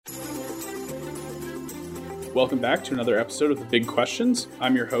Welcome back to another episode of The Big Questions.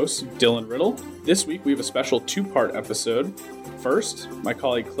 I'm your host, Dylan Riddle. This week we have a special two-part episode. First, my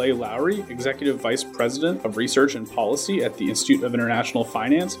colleague Clay Lowery, Executive Vice President of Research and Policy at the Institute of International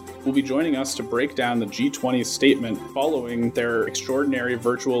Finance, will be joining us to break down the G20 statement following their extraordinary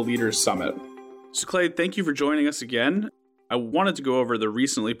virtual leaders summit. So Clay, thank you for joining us again. I wanted to go over the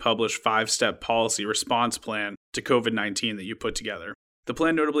recently published 5-step policy response plan to COVID-19 that you put together. The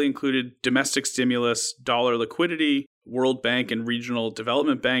plan notably included domestic stimulus, dollar liquidity, World Bank and regional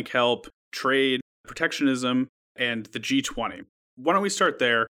development bank help, trade, protectionism, and the G20. Why don't we start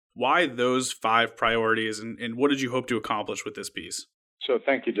there? Why those 5 priorities, and what did you hope to accomplish with this piece? So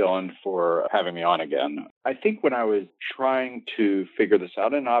thank you, Dylan, for having me on again. I think when I was trying to figure this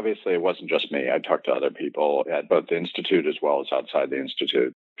out, and obviously it wasn't just me, I talked to other people at both the Institute as well as outside the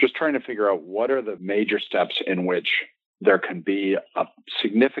Institute, just trying to figure out what are the major steps in which there can be a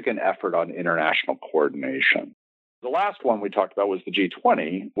significant effort on international coordination. The last one we talked about was the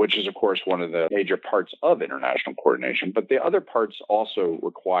G20, which is, of course, one of the major parts of international coordination, but the other parts also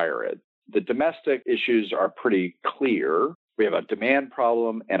require it. The domestic issues are pretty clear. We have a demand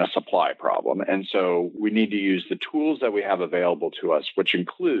problem and a supply problem. And so we need to use the tools that we have available to us, which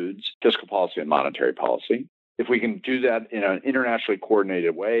includes fiscal policy and monetary policy. If we can do that in an internationally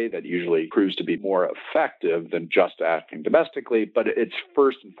coordinated way, that usually proves to be more effective than just acting domestically. But it's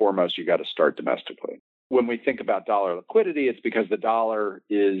first and foremost, you got to start domestically. When we think about dollar liquidity, it's because the dollar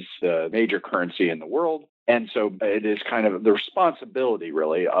is the major currency in the world. And so it is kind of the responsibility,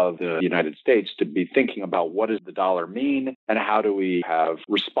 really, of the United States to be thinking about what does the dollar mean and how do we have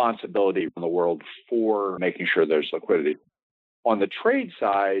responsibility in the world for making sure there's liquidity. On the trade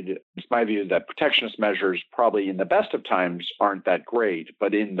side, it's my view that protectionist measures probably in the best of times aren't that great,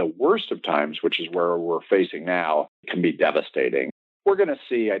 but in the worst of times, which is where we're facing now, can be devastating. We're going to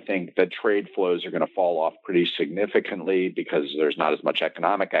see, I think, that trade flows are going to fall off pretty significantly because there's not as much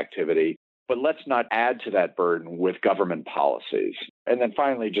economic activity. But let's not add to that burden with government policies. And then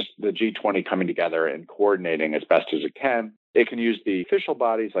finally, just the G20 coming together and coordinating as best as it can. It can use the official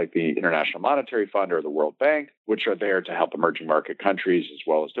bodies like the International Monetary Fund or the World Bank, which are there to help emerging market countries as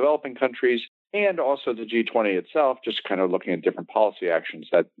well as developing countries, and also the G20 itself, just kind of looking at different policy actions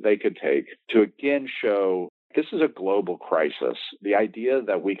that they could take to again show this is a global crisis. The idea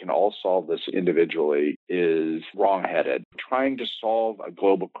that we can all solve this individually is wrong-headed. Trying to solve a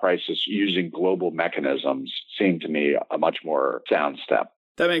global crisis using global mechanisms seemed to me a much more sound step.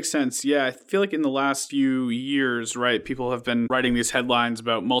 That makes sense. Yeah, I feel like in the last few years, right, people have been writing these headlines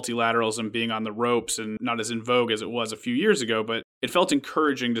about multilateralism being on the ropes and not as in vogue as it was a few years ago, but it felt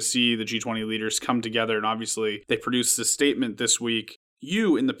encouraging to see the G20 leaders come together, and obviously they produced this statement this week.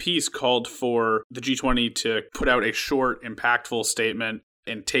 You, in the piece, called for the G20 to put out a short, impactful statement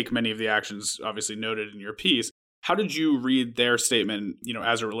and take many of the actions obviously noted in your piece. How did you read their statement,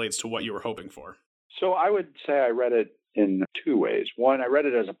 as it relates to what you were hoping for? So I would say I read it in 2 ways. One, I read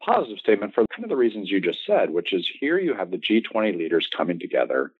it as a positive statement for kind of the reasons you just said, which is here you have the G20 leaders coming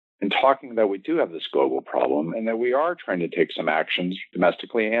together and talking that we do have this global problem and that we are trying to take some actions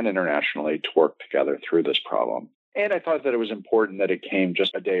domestically and internationally to work together through this problem. And I thought that it was important that it came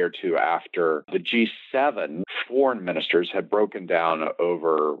just a day or two after the G7 foreign ministers had broken down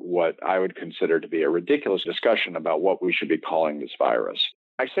over what I would consider to be a ridiculous discussion about what we should be calling this virus.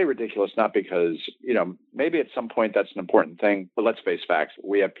 I say ridiculous not because, maybe at some point that's an important thing, but let's face facts.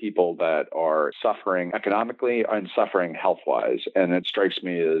 We have people that are suffering economically and suffering health-wise, and it strikes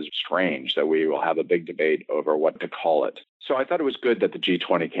me as strange that we will have a big debate over what to call it. So I thought it was good that the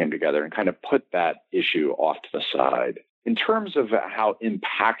G20 came together and kind of put that issue off to the side. In terms of how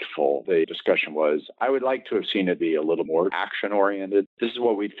impactful the discussion was, I would like to have seen it be a little more action-oriented. This is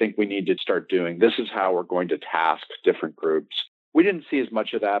what we think we need to start doing. This is how we're going to task different groups. We didn't see as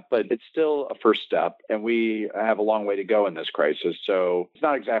much of that, but it's still a first step, and we have a long way to go in this crisis. So it's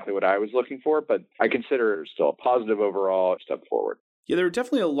not exactly what I was looking for, but I consider it still a positive overall step forward. Yeah, there were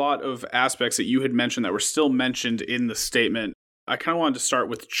definitely a lot of aspects that you had mentioned that were still mentioned in the statement. I kind of wanted to start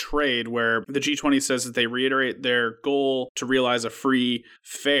with trade, where the G20 says that they reiterate their goal to realize a free,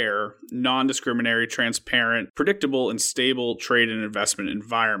 fair, non-discriminatory, transparent, predictable, and stable trade and investment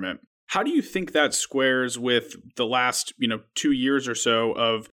environment. How do you think that squares with the last, 2 years or so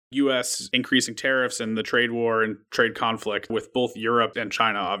of U.S. increasing tariffs and the trade war and trade conflict with both Europe and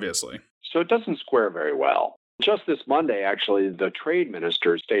China, obviously? So it doesn't square very well. Just this Monday, actually, the trade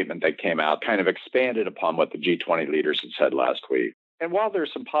minister's statement that came out kind of expanded upon what the G20 leaders had said last week. And while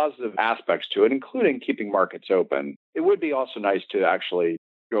there's some positive aspects to it, including keeping markets open, it would be also nice to actually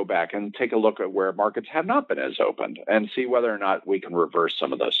go back and take a look at where markets have not been as opened and see whether or not we can reverse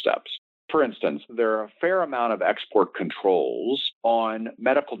some of those steps. For instance, there are a fair amount of export controls on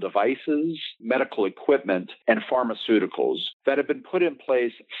medical devices, medical equipment, and pharmaceuticals that have been put in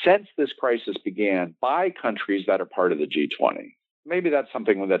place since this crisis began by countries that are part of the G20. Maybe that's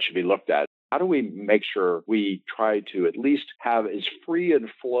something that should be looked at. How do we make sure we try to at least have as free and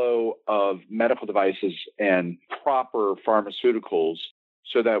flow of medical devices and proper pharmaceuticals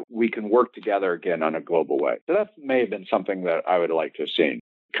so that we can work together again on a global way? So that may have been something that I would like to have seen.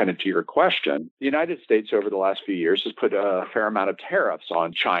 Kind of to your question, the United States over the last few years has put a fair amount of tariffs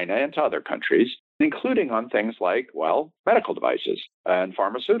on China and to other countries, including on things like, medical devices and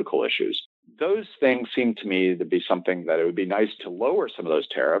pharmaceutical issues. Those things seem to me to be something that it would be nice to lower some of those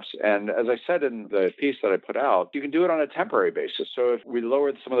tariffs. And as I said in the piece that I put out, you can do it on a temporary basis. So if we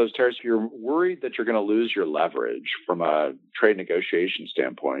lower some of those tariffs, if you're worried that you're going to lose your leverage from a trade negotiation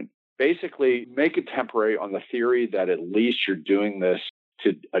standpoint, basically make it temporary on the theory that at least you're doing this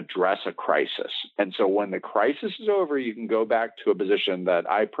to address a crisis. And so when the crisis is over, you can go back to a position that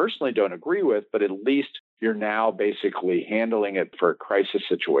I personally don't agree with, but at least you're now basically handling it for a crisis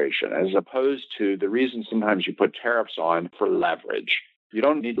situation, as opposed to the reason sometimes you put tariffs on for leverage. You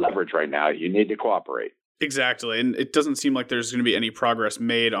don't need leverage right now. You need to cooperate. Exactly. And it doesn't seem like there's going to be any progress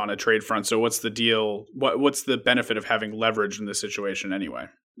made on a trade front. So what's the deal? What's the benefit of having leverage in this situation anyway?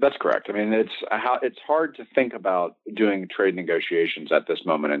 That's correct. I mean, it's hard to think about doing trade negotiations at this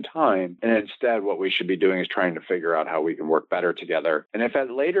moment in time. And instead, what we should be doing is trying to figure out how we can work better together. And if at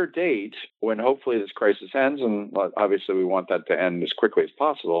a later date, when hopefully this crisis ends, and obviously we want that to end as quickly as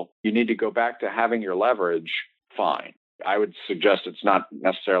possible, you need to go back to having your leverage, fine. I would suggest it's not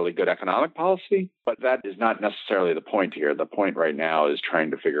necessarily good economic policy, but that is not necessarily the point here. The point right now is trying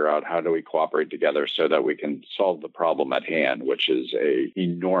to figure out how do we cooperate together so that we can solve the problem at hand, which is an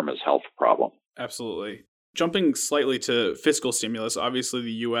enormous health problem. Absolutely. Jumping slightly to fiscal stimulus, obviously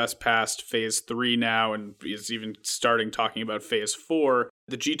the U.S. passed phase 3 now and is even starting talking about phase 4.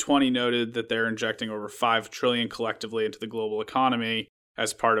 The G20 noted that they're injecting over $5 trillion collectively into the global economy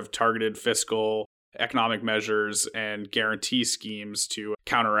as part of targeted fiscal economic measures and guarantee schemes to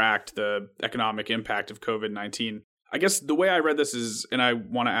counteract the economic impact of COVID-19. I guess the way I read this is, and I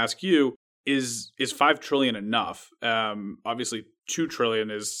want to ask you, is $5 trillion enough? Obviously, $2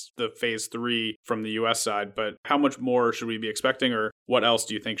 trillion is the phase 3 from the U.S. side, but how much more should we be expecting, or what else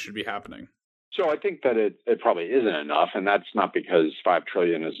do you think should be happening? So I think that it probably isn't enough, and that's not because $5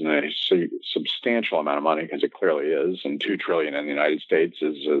 trillion isn't a substantial amount of money, because it clearly is, and $2 trillion in the United States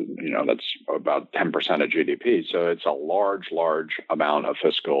is, that's about 10% of GDP. So it's a large amount of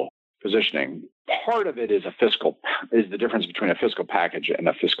fiscal positioning. Part of it is the difference between a fiscal package and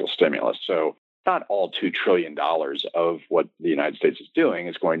a fiscal stimulus. So not all $2 trillion of what the United States is doing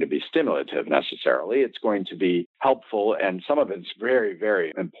is going to be stimulative necessarily. It's going to be helpful, and some of it's very,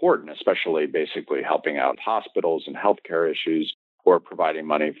 very important, especially basically helping out hospitals and healthcare issues or providing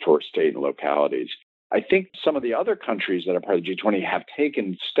money for state and localities. I think some of the other countries that are part of the G20 have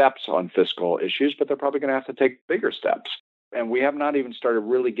taken steps on fiscal issues, but they're probably going to have to take bigger steps. And we have not even started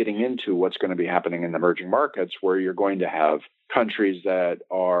really getting into what's going to be happening in the emerging markets, where you're going to have countries that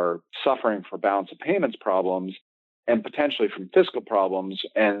are suffering for balance of payments problems and potentially from fiscal problems,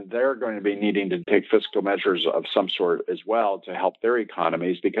 and they're going to be needing to take fiscal measures of some sort as well to help their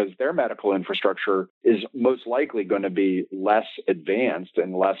economies, because their medical infrastructure is most likely going to be less advanced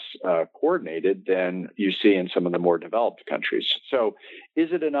and less coordinated than you see in some of the more developed countries. So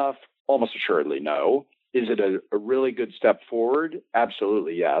is it enough? Almost assuredly no. Is it a really good step forward?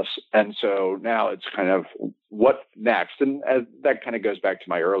 Absolutely, yes. And so now it's kind of what next? And that kind of goes back to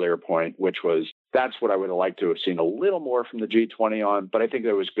my earlier point, which was that's what I would have liked to have seen a little more from the G20 on. But I think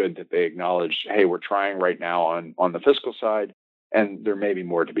it was good that they acknowledged, hey, we're trying right now on the fiscal side, and there may be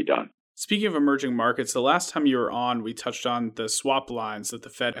more to be done. Speaking of emerging markets, the last time you were on, we touched on the swap lines that the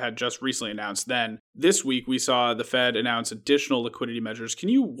Fed had just recently announced. Then this week, we saw the Fed announce additional liquidity measures. Can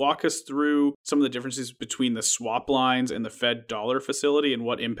you walk us through some of the differences between the swap lines and the Fed dollar facility and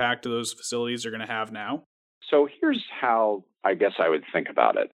what impact those facilities are going to have now? So here's how I guess I would think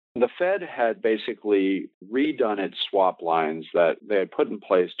about it. The Fed had basically redone its swap lines that they had put in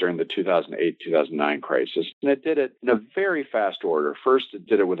place during the 2008-2009 crisis. And it did it in a very fast order. First, it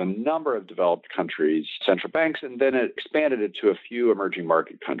did it with a number of developed countries, central banks, and then it expanded it to a few emerging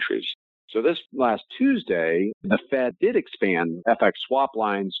market countries. So this last Tuesday, the Fed did expand FX swap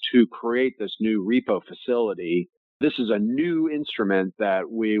lines to create this new repo facility. This is a new instrument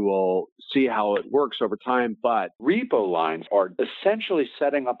that we will see how it works over time, but repo lines are essentially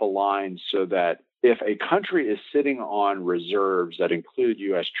setting up a line so that if a country is sitting on reserves that include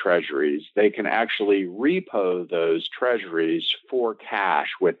U.S. treasuries, they can actually repo those treasuries for cash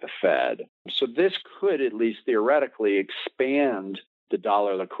with the Fed. So this could, at least theoretically, expand the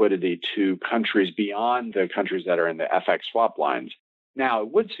dollar liquidity to countries beyond the countries that are in the FX swap lines. Now, it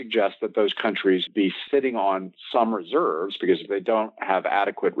would suggest that those countries be sitting on some reserves, because if they don't have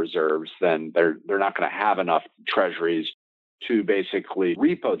adequate reserves, then they're not going to have enough treasuries to basically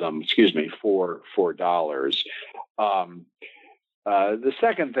repo them, for dollars. The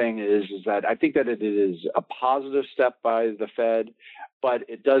second thing is that I think that it is a positive step by the Fed, but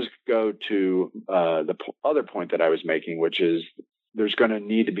it does go to the other point that I was making, which is there's going to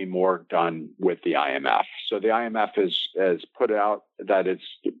need to be more done with the IMF. So the IMF has put out that it's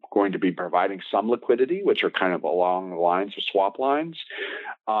going to be providing some liquidity, which are kind of along the lines of swap lines.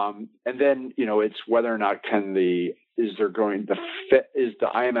 And then, it's whether or not is the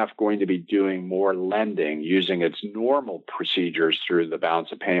IMF going to be doing more lending using its normal procedures through the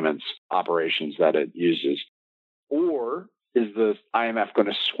balance of payments operations that it uses? Or is the IMF going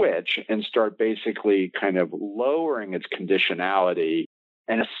to switch and start basically kind of lowering its conditionality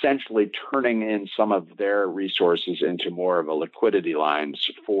and essentially turning in some of their resources into more of a liquidity lines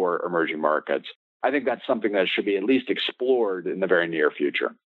for emerging markets? I think that's something that should be at least explored in the very near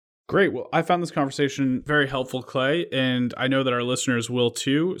future. Great. Well, I found this conversation very helpful, Clay, and I know that our listeners will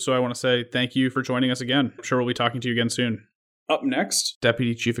too. So I want to say thank you for joining us again. I'm sure we'll be talking to you again soon. Up next,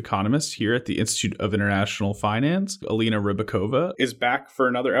 Deputy Chief Economist here at the Institute of International Finance, Elina Ribakova, is back for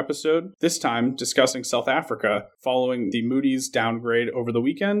another episode, this time discussing South Africa following the Moody's downgrade over the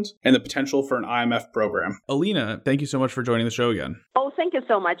weekend and the potential for an IMF program. Elina, thank you so much for joining the show again. Oh, thank you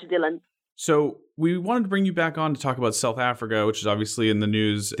so much, Dylan. So we wanted to bring you back on to talk about South Africa, which is obviously in the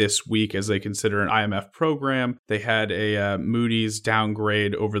news this week as they consider an IMF program. They had a Moody's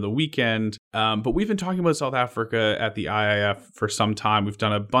downgrade over the weekend. But we've been talking about South Africa at the IIF for some time. We've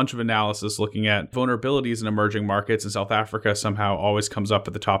done a bunch of analysis looking at vulnerabilities in emerging markets, and South Africa somehow always comes up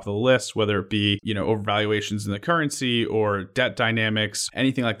at the top of the list, whether it be, overvaluations in the currency or debt dynamics,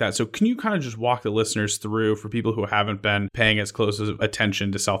 anything like that. So can you kind of just walk the listeners through, for people who haven't been paying as close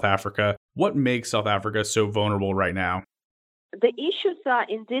attention to South Africa, what makes South Africa so vulnerable right now? The issues are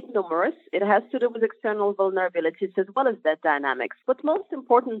indeed numerous. It has to do with external vulnerabilities as well as debt dynamics. But most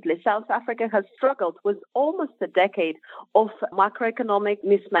importantly, South Africa has struggled with almost a decade of macroeconomic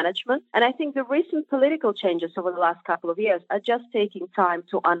mismanagement. And I think the recent political changes over the last couple of years are just taking time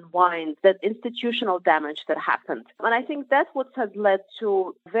to unwind that institutional damage that happened. And I think that's what has led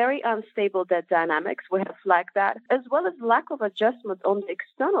to very unstable debt dynamics. We have flagged that, as well as lack of adjustment on the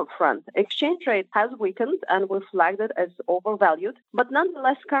external front. Exchange rate has weakened, and we flagged it as overvalued. But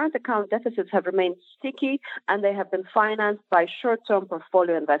nonetheless, current account deficits have remained sticky, and they have been financed by short-term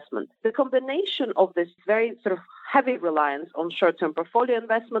portfolio investment. The combination of this very sort of heavy reliance on short-term portfolio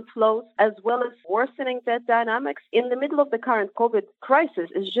investment flows, as well as worsening debt dynamics in the middle of the current COVID crisis,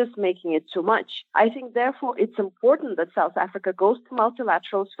 is just making it too much. I think, therefore, it's important that South Africa goes to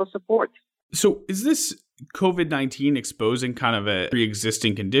multilaterals for support. So is this COVID-19 exposing kind of a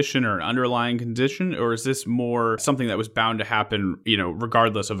pre-existing condition or an underlying condition, or is this more something that was bound to happen,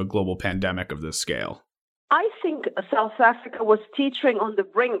 regardless of a global pandemic of this scale? I think South Africa was teetering on the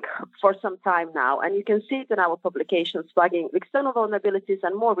brink for some time now, and you can see it in our publications flagging external vulnerabilities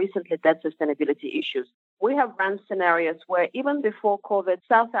and more recently debt sustainability issues. We have run scenarios where even before COVID,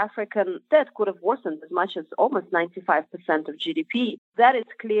 South African debt could have worsened as much as almost 95% of GDP. That is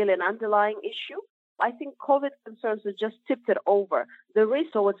clearly an underlying issue. I think COVID concerns have just tipped it over. The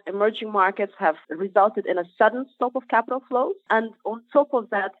risk towards emerging markets have resulted in a sudden stop of capital flows. And on top of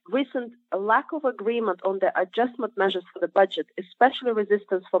that, recent lack of agreement on the adjustment measures for the budget, especially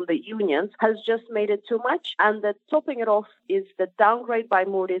resistance from the unions, has just made it too much. And the topping it off is the downgrade by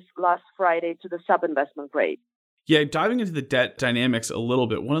Moody's last Friday to the sub-investment grade. Yeah, diving into the debt dynamics a little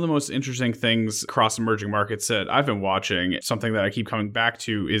bit, one of the most interesting things across emerging markets that I've been watching, something that I keep coming back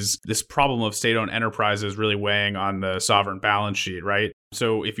to, is this problem of state-owned enterprises really weighing on the sovereign balance sheet, right?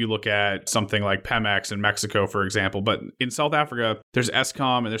 So if you look at something like Pemex in Mexico, for example, but in South Africa, there's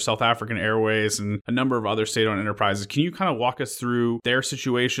Eskom and there's South African Airways and a number of other state-owned enterprises. Can you kind of walk us through their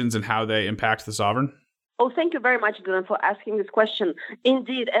situations and how they impact the sovereign? Oh, thank you very much, Dylan, for asking this question.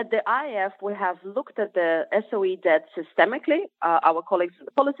 Indeed, at the IIF, we have looked at the SOE debt systemically, our colleagues in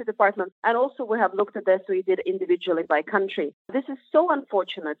the policy department, and also we have looked at the SOE debt individually by country. This is so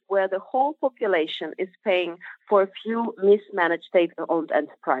unfortunate, where the whole population is paying for a few mismanaged state-owned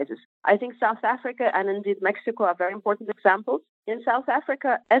enterprises. I think South Africa and indeed Mexico are very important examples. In South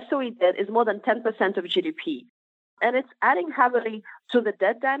Africa, SOE debt is more than 10% of GDP. And it's adding heavily to the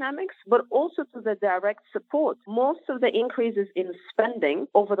debt dynamics, but also to the direct support. Most of the increases in spending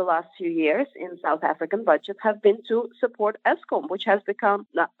over the last few years in South African budget have been to support Eskom, which has become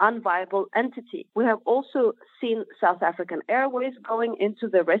an unviable entity. We have also seen South African Airways going into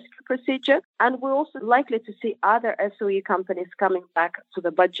the rescue procedure, and we're also likely to see other SOE companies coming back to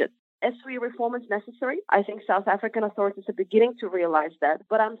the budget. SOE reform is necessary. I think South African authorities are beginning to realize that.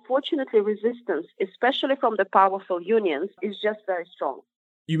 But unfortunately, resistance, especially from the powerful unions, is just very strong.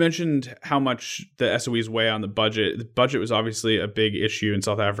 You mentioned how much the SOEs weigh on the budget. The budget was obviously a big issue in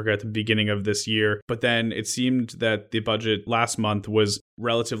South Africa at the beginning of this year, but then it seemed that the budget last month was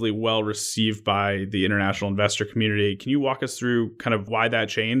relatively well received by the international investor community. Can you walk us through kind of why that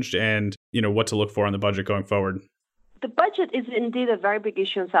changed and, what to look for in the budget going forward? The budget is indeed a very big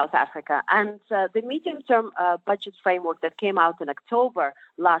issue in South Africa, and the medium-term budget framework that came out in October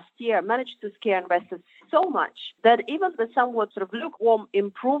last year managed to scare investors so much that even the somewhat sort of lukewarm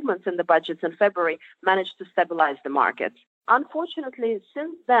improvements in the budgets in February managed to stabilize the market. Unfortunately,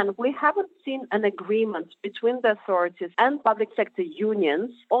 since then, we haven't seen an agreement between the authorities and public sector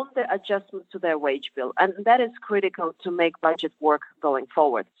unions on the adjustment to their wage bill. And that is critical to make budget work going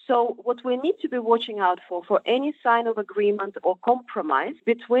forward. So what we need to be watching out for any sign of agreement or compromise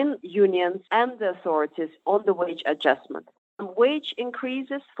between unions and the authorities on the wage adjustment. Wage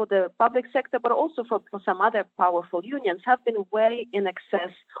increases for the public sector, but also for some other powerful unions, have been way in excess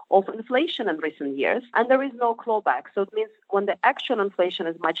of inflation in recent years, and there is no clawback. So it means when the actual inflation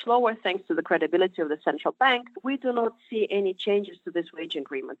is much lower, thanks to the credibility of the central bank, we do not see any changes to this wage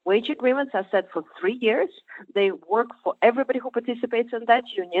agreement. Wage agreements are set for 3 years. They work for everybody who participates in that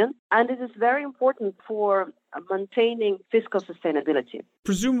union, and it is very important for maintaining fiscal sustainability.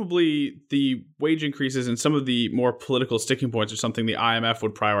 Presumably, the wage increases and some of the more political sticking points are something the IMF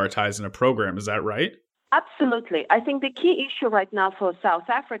would prioritize in a program. Is that right? Absolutely. I think the key issue right now for South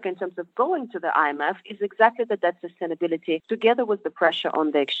Africa in terms of going to the IMF is exactly the debt sustainability, together with the pressure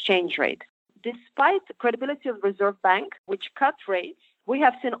on the exchange rate. Despite the credibility of the Reserve Bank, which cut rates, we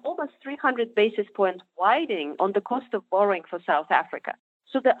have seen almost 300 basis points widening on the cost of borrowing for South Africa.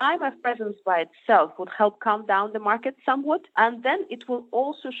 So the IMF presence by itself would help calm down the market somewhat, and then it will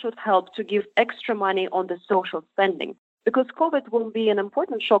also should help to give extra money on the social spending. Because COVID will be an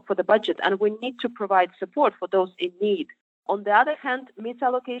important shock for the budget, and we need to provide support for those in need. On the other hand,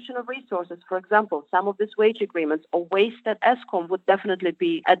 misallocation of resources, for example, some of these wage agreements or waste at Eskom would definitely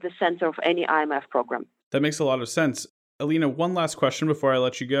be at the center of any IMF program. That makes a lot of sense. Elina, one last question before I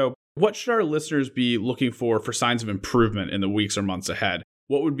let you go. What should our listeners be looking for signs of improvement in the weeks or months ahead?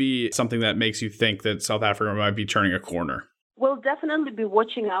 What would be something that makes you think that South Africa might be turning a corner? We'll definitely be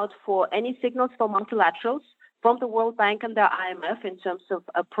watching out for any signals from multilaterals, from the World Bank and the IMF in terms of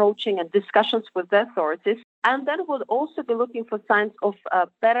approaching and discussions with the authorities. And then we'll also be looking for signs of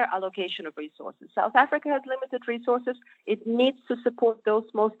better allocation of resources. South Africa has limited resources. It needs to support those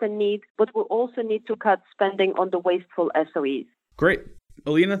most in need, but we also need to cut spending on the wasteful SOEs. Great.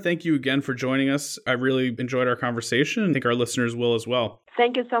 Elina, thank you again for joining us. I really enjoyed our conversation, and I think our listeners will as well.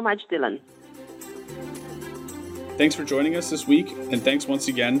 Thank you so much, Dylan. Thanks for joining us this week, and thanks once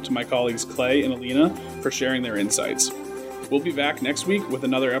again to my colleagues Clay and Elina for sharing their insights. We'll be back next week with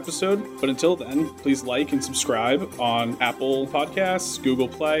another episode, but until then, please like and subscribe on Apple Podcasts, Google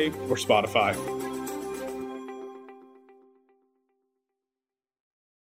Play, or Spotify.